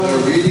The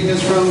reading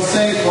is from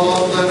St.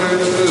 Paul's letter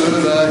to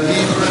the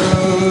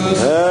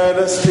Hebrews. Let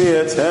us be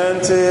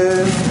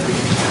attentive.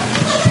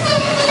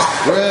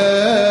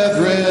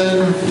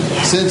 Brethren,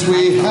 since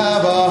we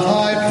have a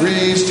high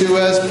priest who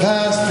has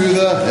passed through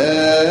the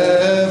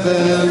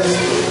heavens,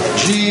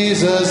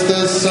 Jesus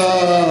the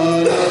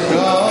Son of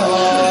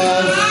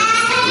God,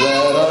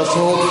 let us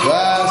hold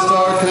fast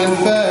our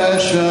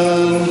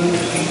confession.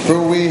 For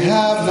we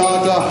have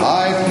not a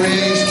high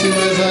priest who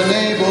is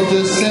unable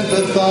to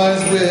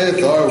sympathize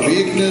with our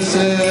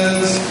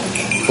weaknesses,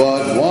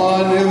 but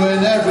one who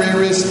in every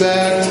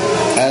respect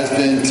has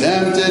been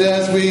tempted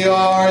as we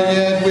are,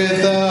 yet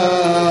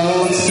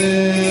without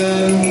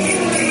sin.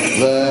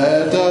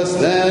 Let us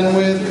then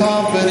with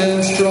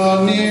confidence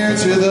draw near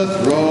to the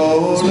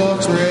throne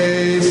of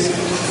grace,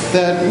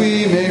 that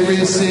we may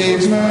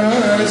receive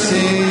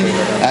mercy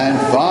and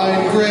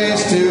find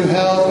grace to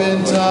help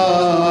in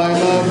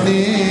time of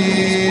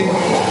need.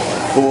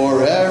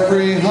 For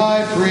every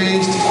high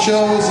priest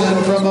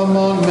chosen from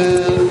among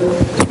men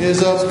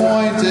is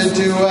appointed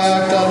to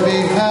act on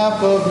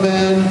behalf of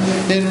men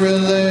in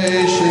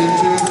relation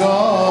to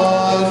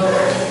God,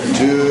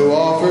 to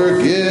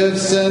offer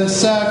gifts and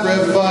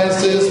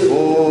sacrifices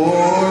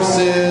for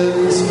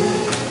sins.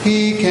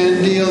 He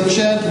can deal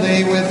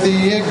gently with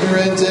the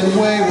ignorant and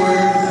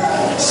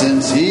wayward,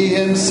 since he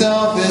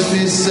himself is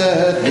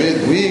beset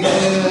with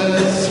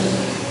weakness.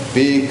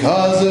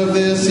 Because of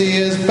this, he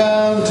is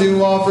bound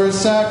to offer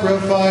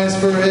sacrifice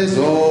for his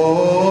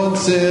own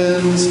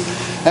sins,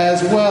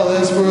 as well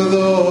as for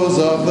those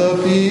of the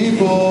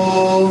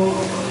people.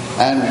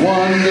 And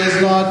one does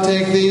not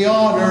take the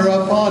honor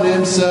upon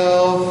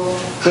himself,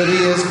 but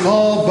he is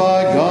called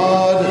by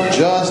God,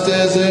 just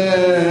as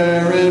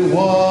Aaron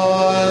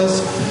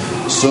was.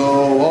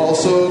 So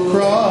also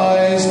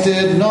Christ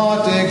did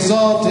not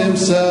exalt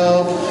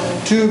himself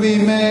to be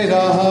made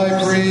a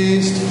high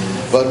priest,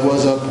 but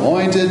was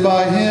appointed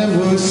by him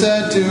who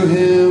said to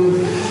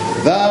him,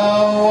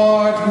 "Thou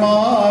art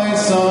my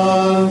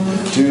son,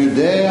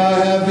 today I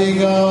have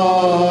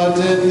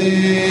begotten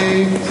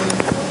thee."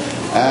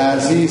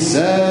 As he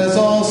says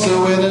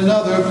also in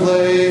another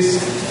place,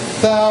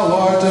 "Thou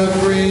art a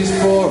priest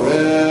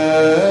forever,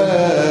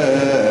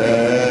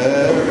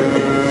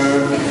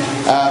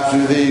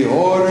 after the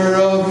order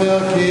of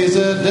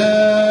Melchizedek."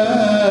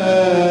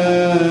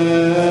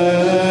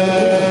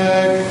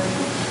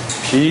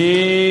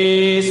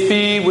 Peace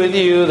be with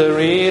you, the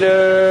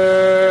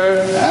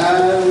reader.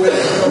 And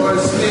with your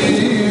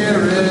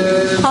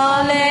spirit.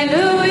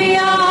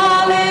 Hallelujah,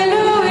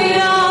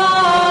 hallelujah,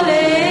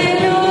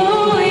 hallelujah.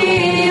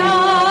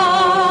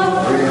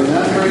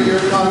 Remember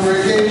your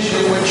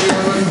congregation which you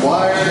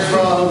acquired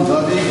from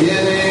the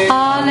beginning.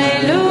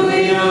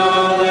 Hallelujah,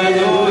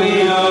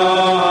 Hallelujah,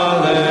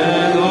 hallelujah.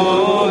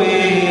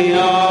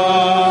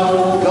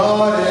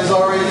 God is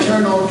our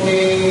eternal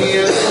King. He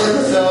has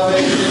worked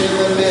salvation in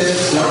the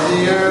midst of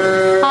the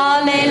earth.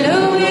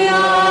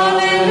 hallelujah,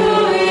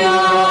 hallelujah,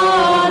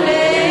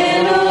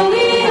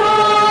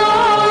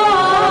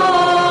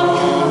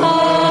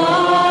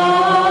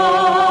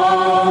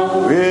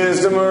 hallelujah.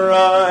 Wisdom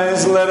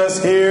arise, let us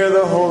hear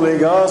the Holy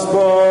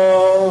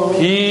Gospel.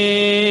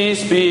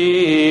 Peace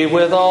be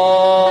with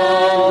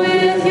all.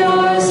 With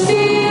your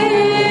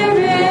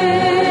spirit.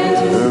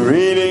 The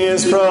reading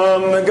is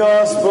from the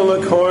Gospel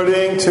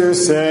according to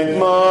St.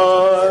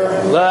 Mark.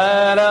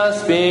 Let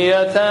us be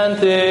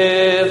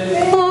attentive.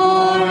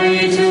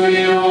 Glory to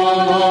you, O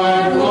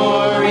Lord,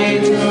 glory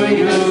to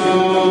you.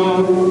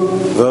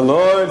 The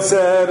Lord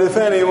said, "If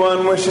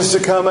anyone wishes to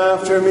come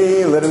after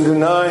me, let him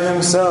deny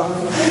himself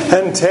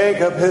and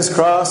take up his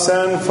cross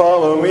and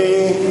follow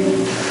me.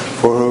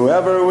 For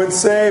whoever would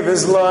save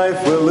his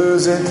life will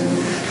lose it,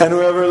 and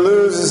whoever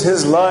loses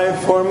his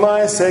life for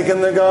my sake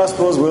and the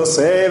gospel's will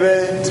save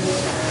it.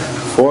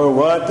 For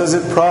what does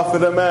it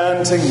profit a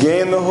man to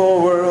gain the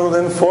whole world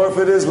and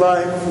forfeit his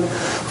life?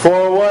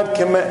 For what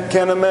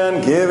can a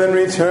man give in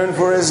return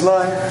for his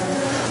life?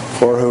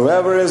 For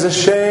whoever is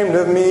ashamed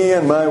of me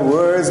and my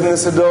words in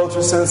this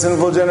adulterous and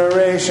sinful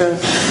generation,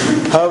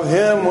 of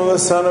him will the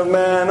Son of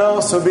Man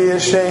also be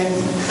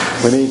ashamed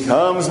when he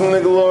comes in the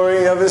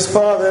glory of his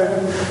Father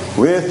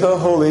with the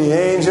holy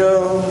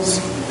angels."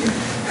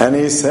 And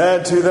he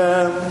said to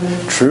them,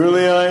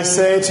 "Truly I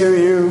say to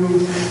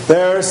you,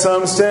 there are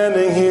some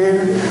standing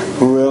here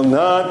who will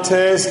not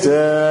taste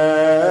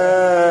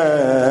death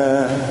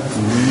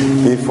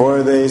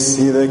before they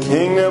see the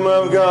kingdom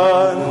of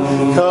God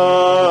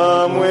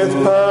come with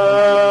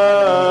power."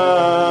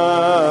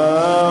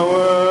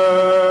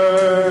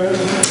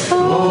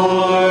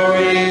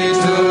 Glory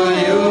to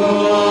you,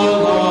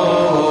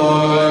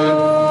 Lord.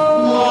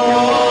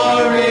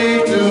 Glory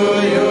to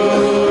you.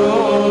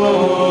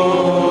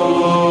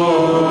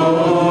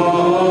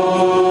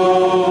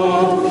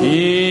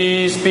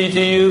 Peace be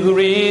to you who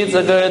reads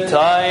the good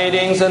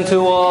tidings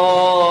unto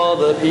all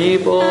the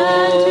people.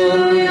 And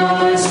to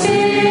your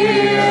spirit.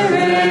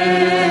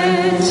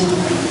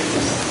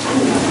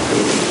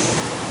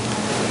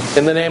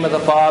 In the name of the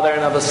Father,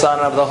 and of the Son,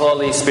 and of the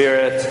Holy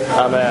Spirit.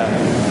 Amen.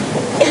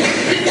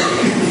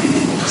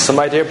 So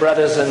my dear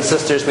brothers and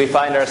sisters, we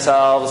find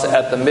ourselves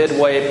at the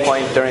midway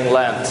point during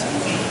Lent.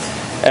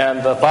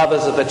 And the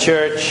fathers of the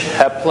church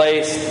have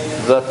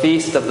placed the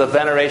feast of the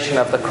veneration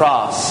of the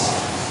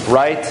cross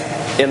right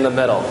in the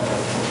middle.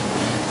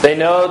 They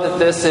know that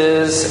this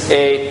is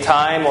a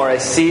time or a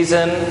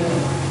season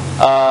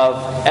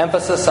of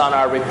emphasis on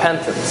our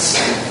repentance,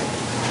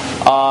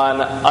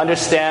 on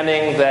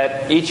understanding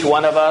that each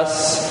one of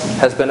us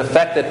has been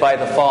affected by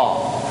the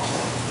fall,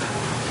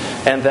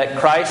 and that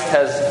Christ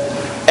has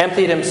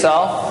emptied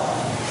himself,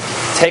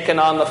 taken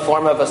on the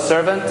form of a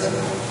servant,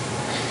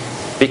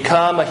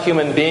 become a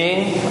human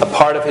being, a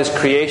part of his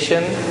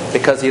creation,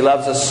 because he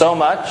loves us so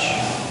much,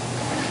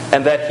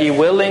 and that he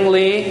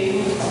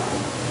willingly,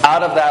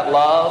 out of that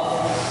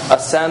love,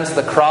 ascends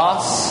the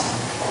cross,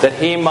 that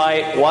he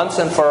might once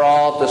and for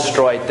all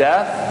destroy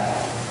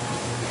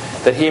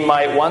death, that he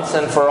might once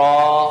and for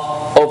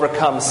all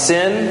overcome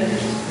sin,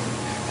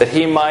 that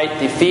he might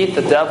defeat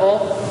the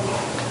devil,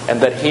 and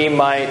that he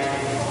might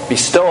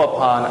bestow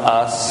upon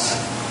us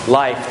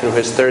life through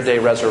his third-day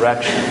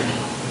resurrection.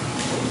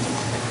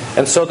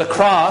 And so the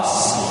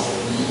cross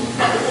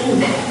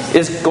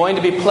is going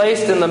to be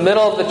placed in the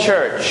middle of the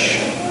church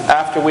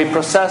after we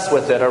process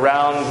with it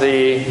around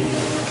the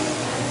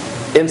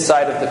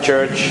inside of the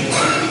church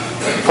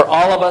for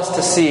all of us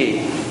to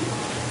see.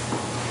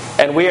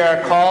 And we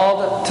are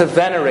called to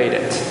venerate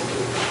it.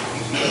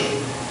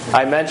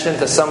 I mentioned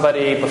to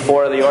somebody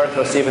before the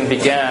Orthodox even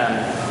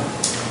began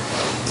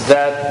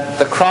that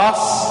the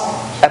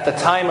cross at the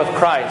time of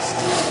Christ,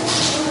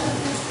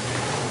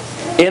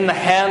 in the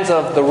hands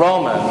of the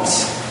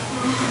Romans,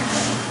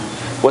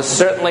 was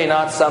certainly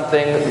not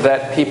something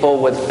that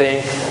people would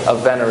think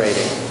of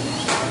venerating.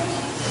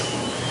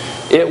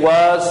 It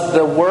was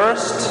the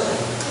worst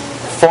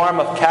form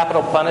of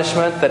capital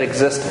punishment that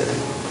existed.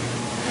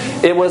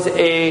 It was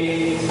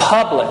a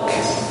public,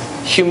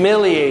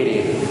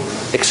 humiliating,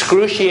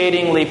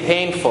 excruciatingly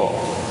painful,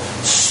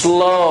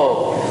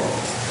 slow,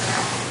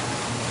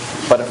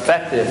 but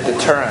effective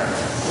deterrent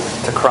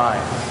to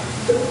crime.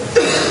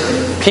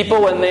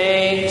 People, when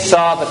they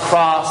saw the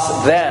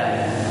cross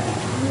then,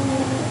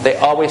 they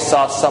always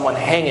saw someone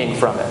hanging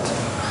from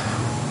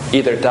it,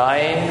 either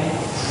dying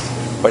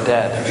or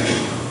dead.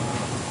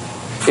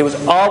 It was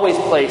always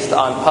placed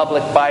on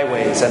public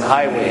byways and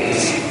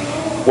highways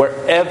where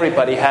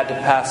everybody had to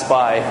pass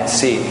by and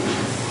see.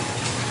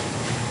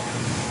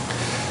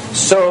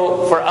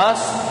 So for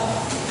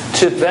us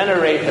to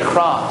venerate the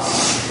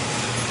cross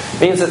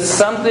means that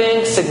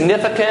something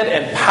significant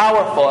and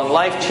powerful and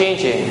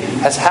life-changing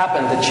has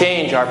happened to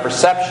change our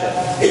perception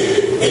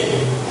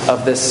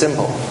of this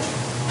symbol.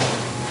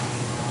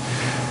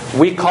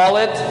 We call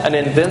it an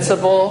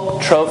invincible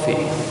trophy.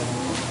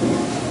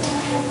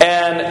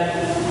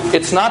 And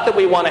it's not that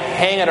we want to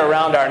hang it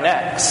around our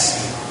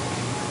necks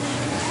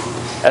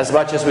as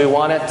much as we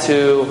want it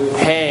to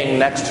hang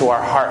next to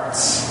our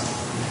hearts,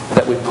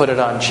 that we put it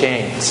on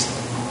chains.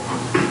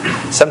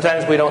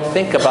 Sometimes we don't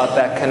think about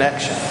that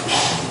connection.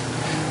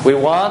 We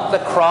want the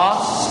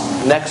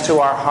cross next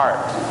to our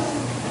heart,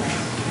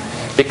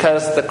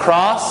 because the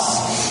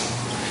cross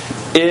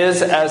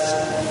is, as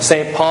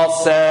St. Paul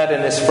said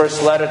in his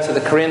first letter to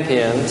the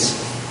Corinthians,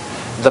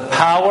 the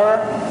power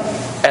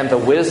and the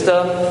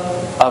wisdom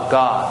of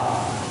God.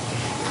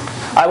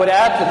 I would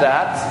add to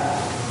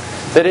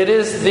that it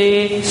is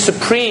the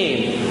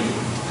supreme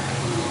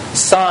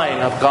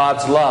sign of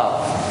God's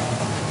love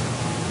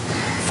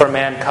for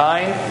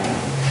mankind,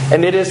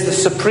 and it is the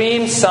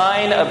supreme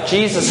sign of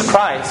Jesus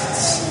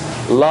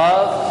Christ's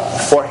love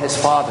for his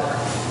Father.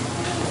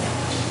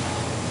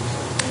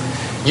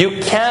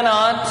 You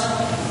cannot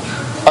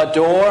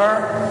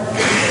adore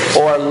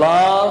or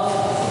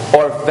love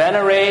or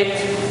venerate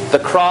the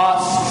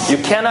cross. You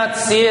cannot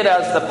see it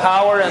as the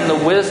power and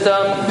the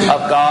wisdom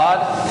of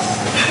God.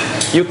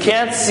 You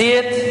can't see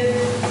it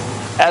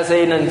as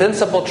an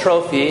invincible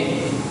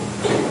trophy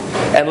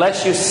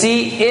unless you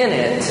see in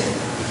it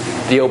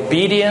the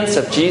obedience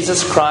of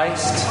Jesus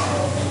Christ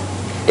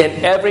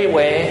in every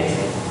way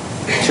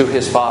to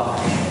his Father.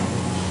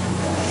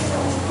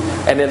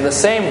 And in the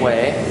same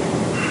way,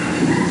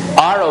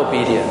 our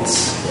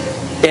obedience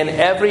in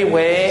every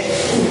way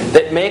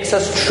that makes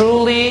us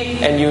truly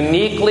and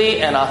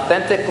uniquely and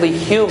authentically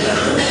human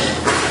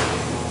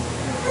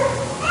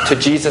to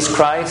Jesus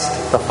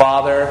Christ, the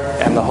Father,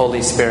 and the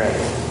Holy Spirit.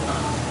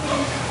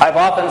 I've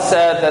often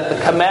said that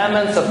the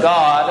commandments of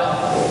God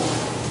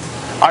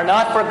are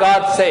not for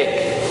God's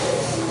sake.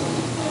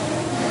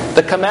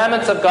 The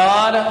commandments of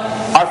God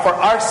are for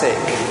our sake.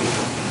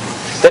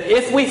 That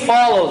if we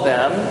follow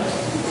them,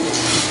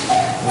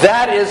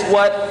 that is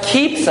what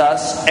keeps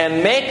us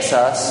and makes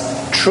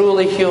us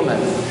truly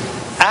human,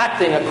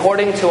 acting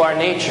according to our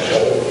nature.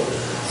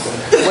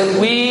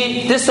 When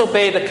we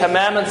disobey the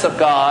commandments of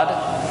God,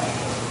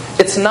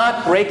 it's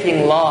not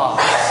breaking laws.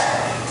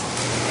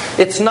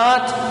 It's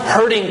not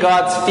hurting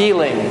God's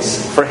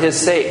feelings for his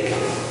sake.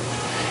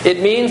 It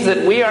means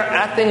that we are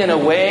acting in a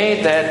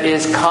way that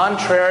is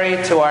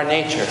contrary to our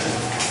nature.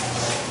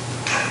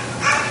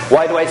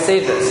 Why do I say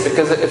this?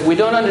 Because if we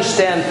don't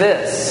understand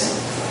this,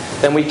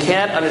 then we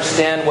can't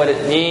understand what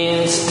it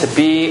means to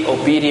be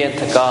obedient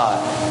to God.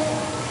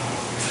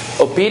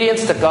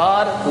 Obedience to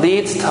God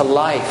leads to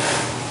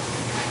life.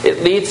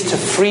 It leads to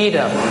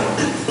freedom.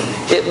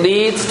 It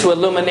leads to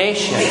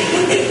illumination.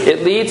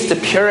 It leads to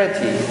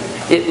purity.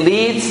 It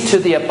leads to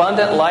the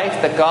abundant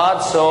life that God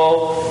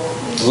so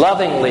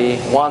lovingly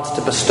wants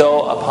to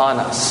bestow upon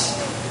us.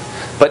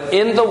 But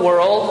in the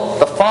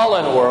world, the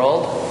fallen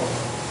world,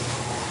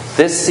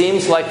 this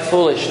seems like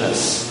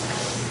foolishness.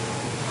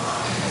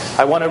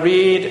 I want to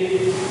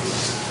read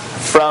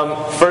from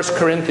 1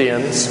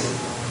 Corinthians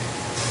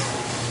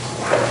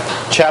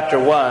chapter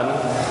 1,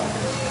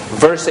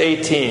 verse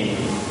 18.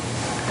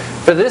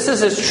 For this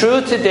is as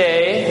true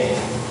today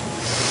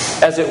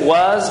as it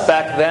was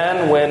back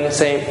then when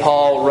St.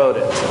 Paul wrote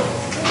it.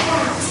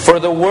 For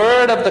the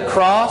word of the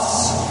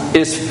cross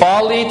is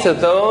folly to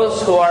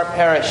those who are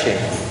perishing.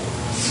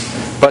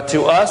 But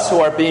to us who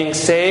are being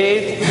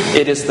saved,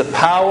 it is the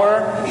power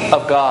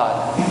of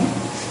God.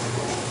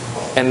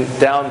 And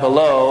down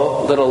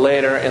below, a little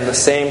later in the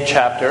same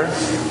chapter,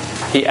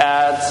 he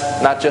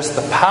adds not just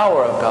the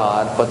power of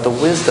God, but the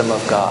wisdom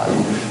of God.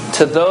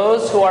 To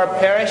those who are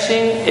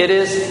perishing, it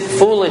is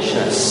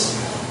foolishness.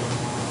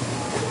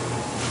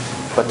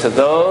 But to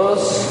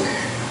those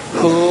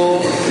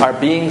who are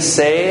being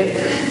saved,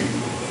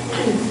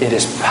 it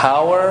is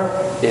power,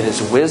 it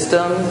is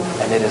wisdom,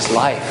 and it is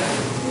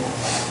life.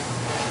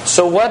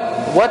 So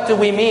what do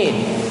we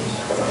mean?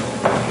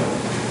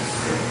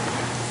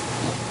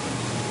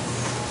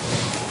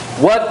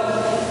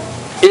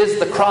 What is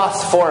the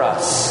cross for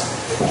us?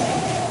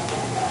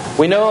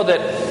 We know that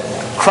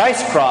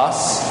Christ's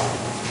cross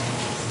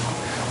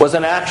was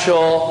an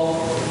actual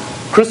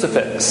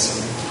crucifix,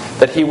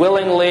 that he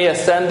willingly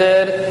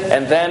ascended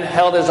and then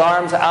held his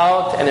arms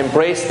out and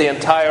embraced the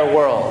entire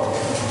world.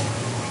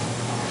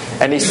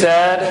 And he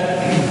said,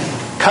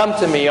 "Come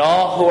to me,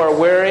 all who are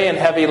weary and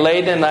heavy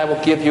laden, and I will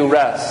give you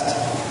rest.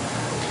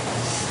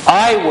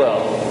 I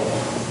will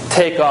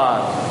take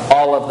on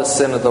all of the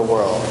sin of the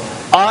world.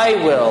 I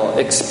will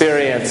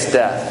experience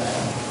death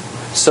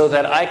so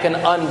that I can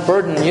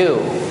unburden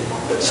you,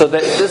 so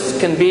that this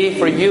can be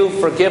for you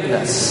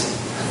forgiveness,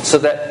 so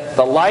that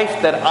the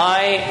life that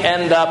I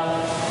end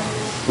up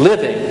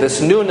living, this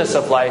newness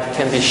of life,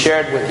 can be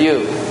shared with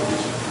you."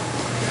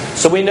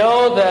 So we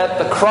know that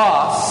the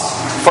cross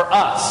for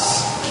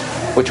us,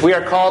 which we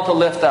are called to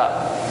lift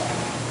up,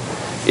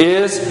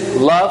 is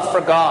love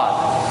for God,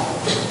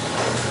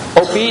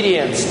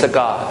 obedience to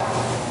God,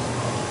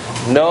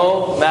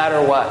 no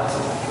matter what.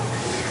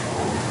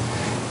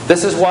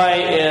 This is why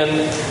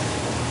in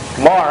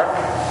Mark,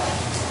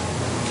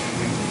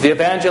 the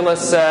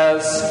evangelist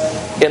says,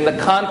 in the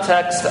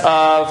context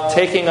of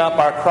taking up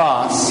our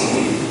cross,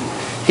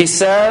 he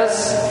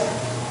says,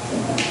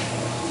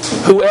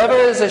 "Whoever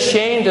is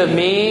ashamed of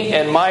me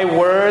and my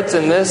words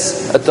in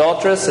this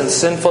adulterous and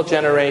sinful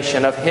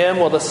generation, of him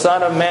will the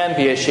Son of Man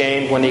be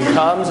ashamed when he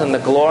comes in the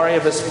glory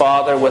of his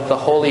Father with the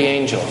holy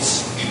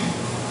angels."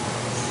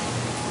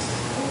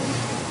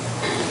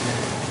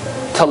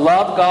 To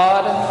love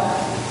God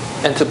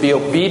and to be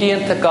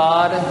obedient to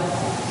God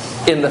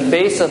in the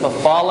face of a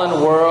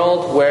fallen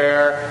world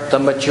where the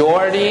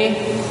majority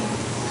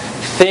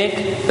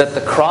think that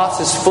the cross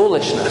is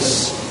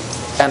foolishness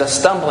and a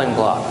stumbling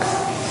block.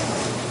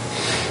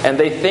 And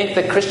they think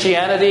that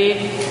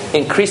Christianity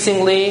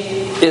increasingly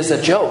is a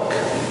joke,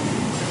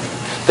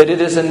 that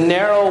it is a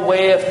narrow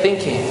way of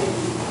thinking,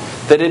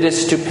 that it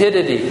is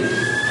stupidity,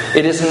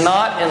 it is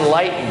not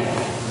enlightened,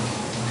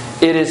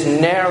 it is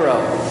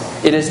narrow,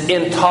 it is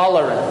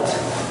intolerant,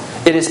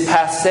 it is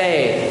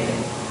passé.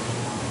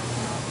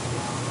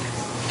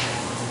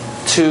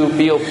 To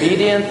be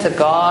obedient to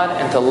God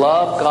and to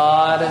love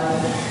God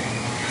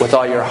with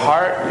all your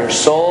heart, your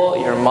soul,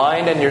 your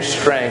mind, and your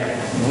strength,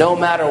 no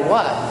matter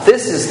what.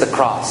 This is the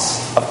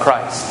cross of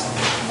Christ.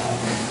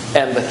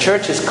 And the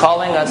church is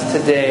calling us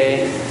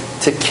today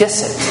to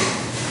kiss it,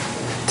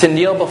 to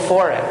kneel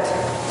before it,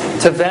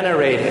 to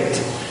venerate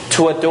it,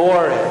 to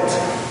adore it,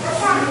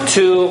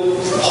 to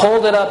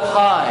hold it up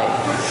high,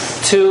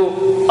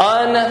 to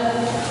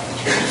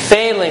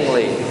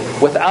unfailingly,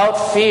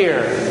 without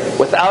fear,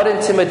 without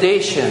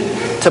intimidation,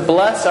 to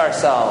bless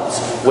ourselves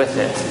with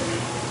it.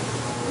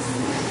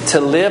 To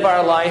live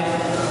our life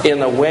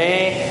in a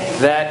way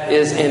that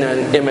is in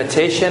an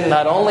imitation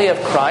not only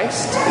of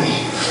Christ,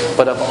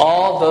 but of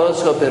all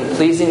those who have been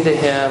pleasing to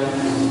Him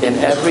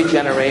in every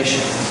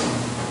generation.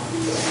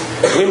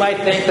 We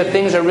might think that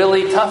things are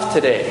really tough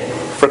today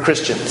for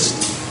Christians,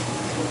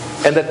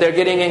 and that they're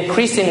getting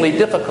increasingly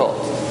difficult.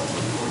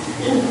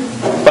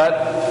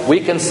 But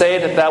we can say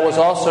that that was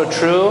also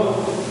true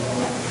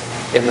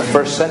in the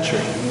first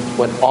century,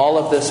 when all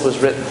of this was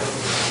written.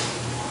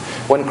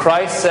 When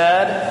Christ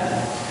said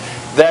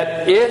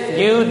that if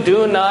you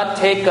do not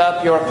take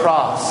up your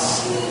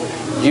cross,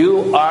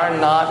 you are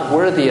not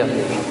worthy of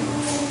me.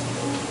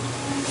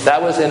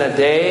 That was in a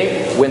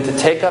day when to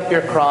take up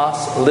your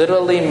cross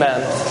literally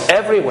meant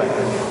everywhere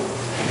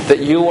that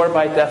you were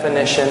by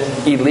definition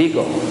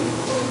illegal.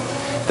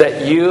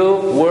 That you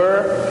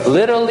were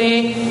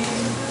literally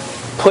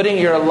putting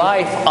your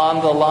life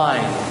on the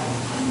line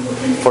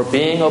for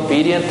being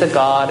obedient to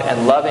God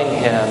and loving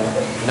Him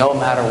no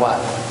matter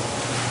what.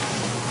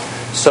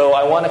 So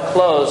I want to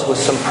close with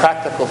some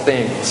practical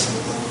things.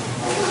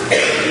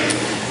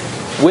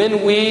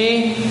 When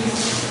we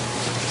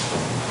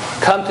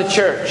come to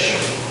church,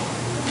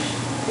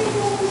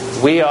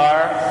 we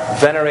are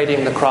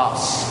venerating the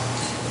cross.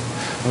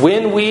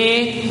 When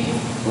we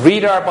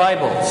read our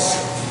Bibles,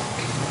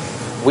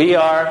 we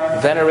are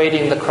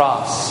venerating the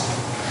cross.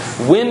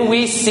 When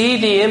we see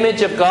the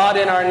image of God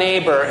in our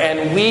neighbor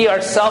and we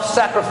are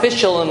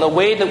self-sacrificial in the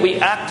way that we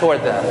act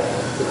toward them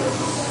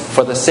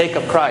for the sake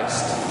of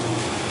Christ,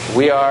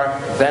 we are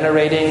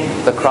venerating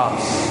the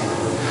cross.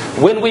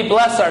 When we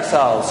bless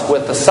ourselves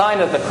with the sign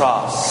of the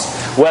cross,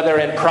 whether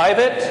in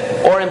private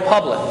or in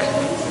public,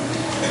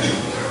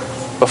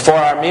 before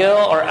our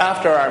meal or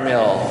after our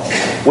meal,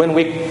 when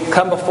we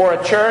come before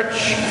a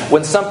church,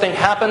 when something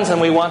happens and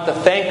we want to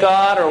thank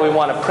God or we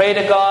want to pray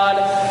to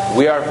God,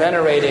 we are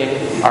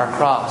venerating our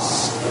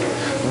cross.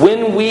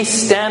 When we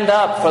stand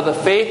up for the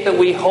faith that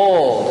we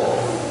hold,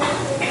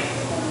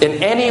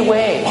 in any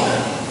way,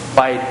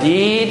 by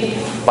deed,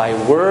 by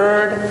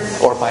word,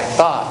 or by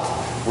thought,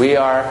 we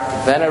are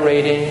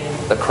venerating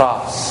the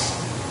cross.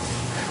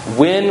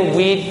 When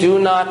we do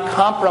not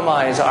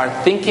compromise our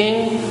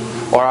thinking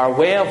or our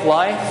way of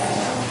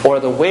life or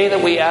the way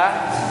that we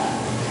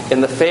act in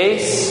the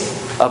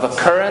face of a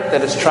current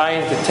that is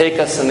trying to take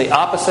us in the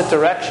opposite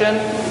direction,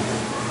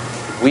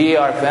 we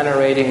are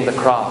venerating the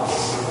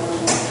cross.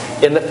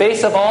 In the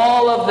face of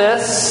all of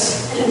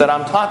this that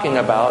I'm talking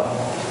about,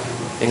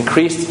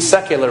 increased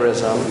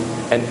secularism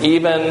and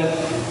even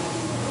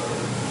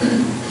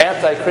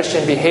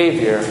anti-Christian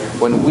behavior,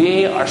 when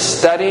we are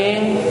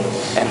studying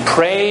and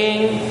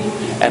praying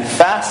and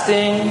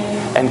fasting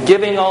and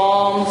giving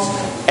alms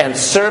and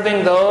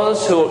serving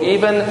those who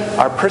even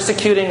are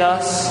persecuting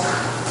us,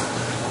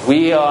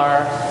 we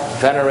are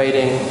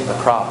venerating the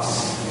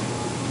cross.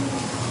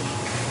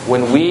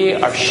 When we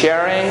are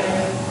sharing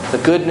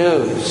the good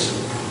news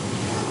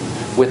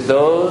with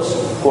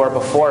those who are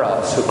before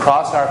us, who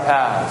cross our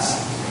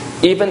paths,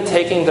 even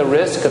taking the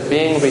risk of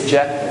being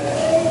rejected,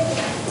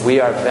 we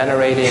are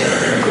venerating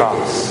the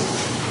cross.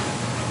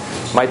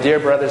 My dear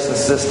brothers and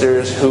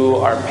sisters who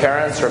are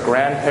parents or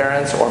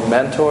grandparents or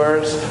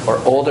mentors or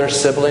older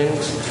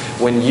siblings,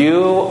 when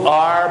you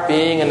are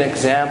being an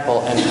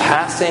example and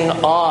passing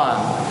on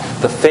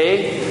the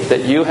faith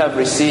that you have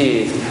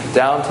received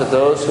down to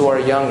those who are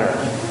younger,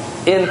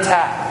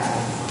 intact,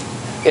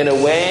 in a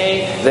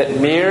way that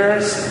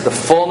mirrors the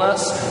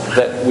fullness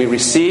that we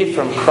receive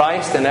from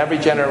Christ in every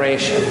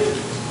generation,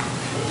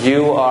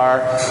 you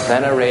are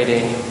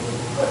venerating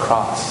the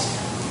cross.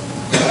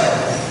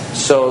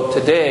 So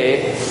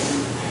today,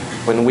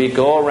 when we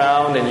go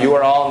around and you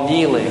are all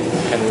kneeling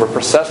and we're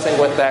processing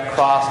with that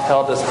cross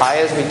held as high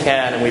as we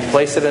can and we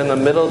place it in the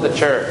middle of the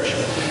church,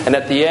 and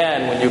at the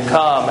end when you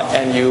come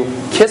and you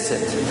kiss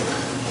it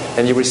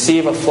and you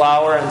receive a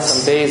flower and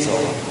some basil,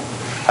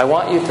 I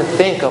want you to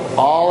think of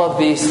all of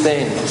these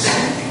things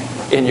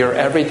in your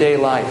everyday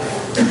life.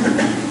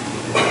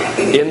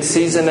 In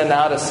season and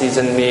out of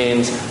season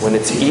means when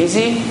it's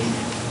easy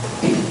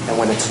and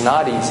when it's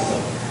not easy.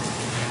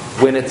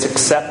 When it's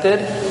accepted,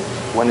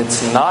 when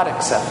it's not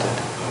accepted.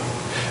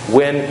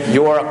 When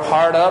you're a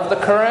part of the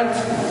current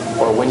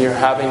or when you're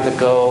having to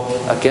go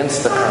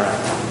against the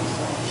current.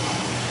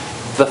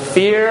 The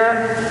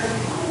fear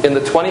in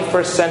the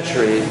 21st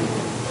century,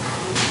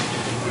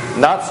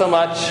 not so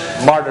much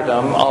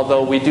martyrdom,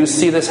 although we do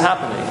see this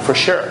happening, for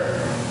sure.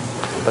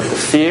 But the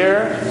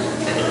fear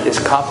is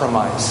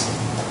compromise.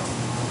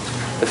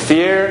 The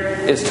fear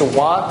is to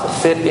want to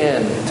fit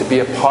in, to be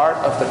a part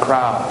of the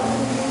crowd.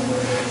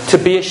 To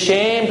be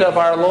ashamed of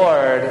our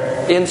Lord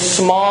in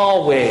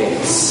small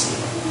ways,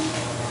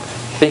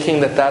 thinking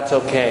that that's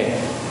okay.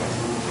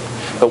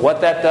 But what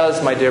that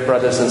does, my dear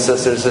brothers and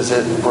sisters, is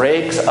it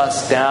breaks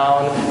us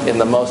down in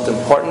the most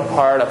important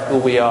part of who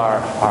we are,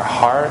 our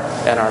heart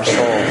and our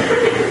soul.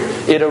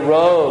 It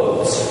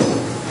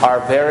erodes our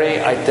very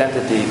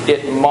identity.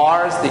 It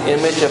mars the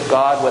image of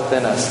God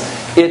within us.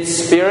 It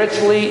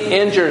spiritually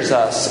injures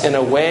us in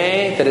a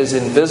way that is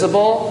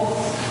invisible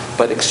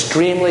but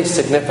extremely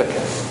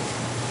significant.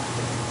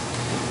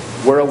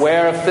 We're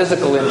aware of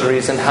physical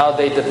injuries and how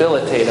they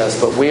debilitate us,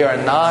 but we are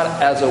not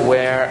as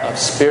aware of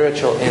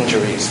spiritual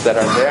injuries that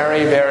are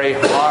very, very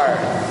hard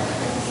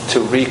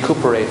to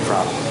recuperate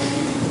from.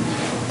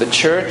 The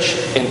church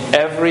in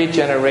every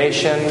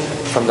generation,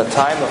 from the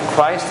time of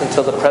Christ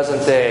until the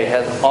present day,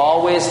 has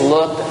always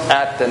looked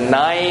at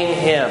denying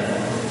Him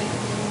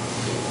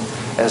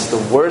as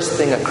the worst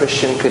thing a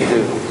Christian could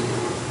do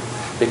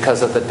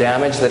because of the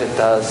damage that it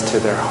does to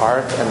their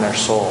heart and their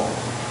soul.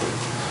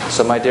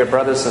 So my dear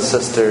brothers and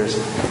sisters,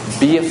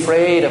 be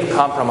afraid of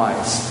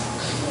compromise.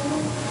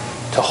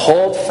 To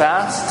hold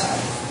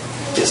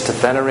fast is to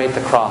venerate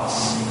the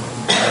cross.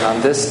 And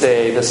on this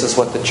day, this is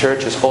what the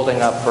church is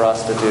holding up for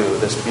us to do.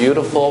 This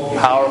beautiful,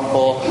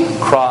 powerful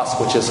cross,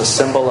 which is a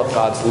symbol of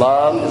God's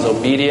love, His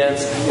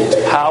obedience, His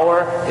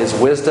power, His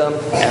wisdom,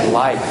 and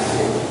life.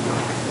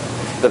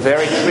 The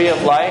very tree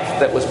of life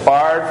that was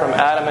barred from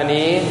Adam and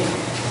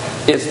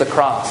Eve is the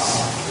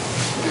cross.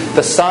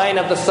 The sign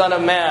of the Son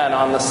of Man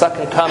on the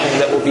second coming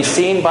that will be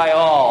seen by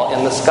all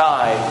in the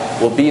sky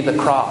will be the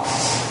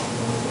cross.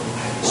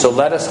 So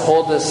let us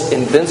hold this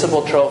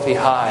invincible trophy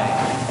high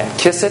and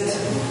kiss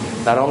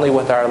it, not only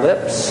with our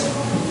lips,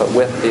 but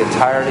with the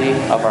entirety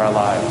of our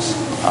lives.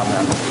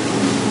 Amen.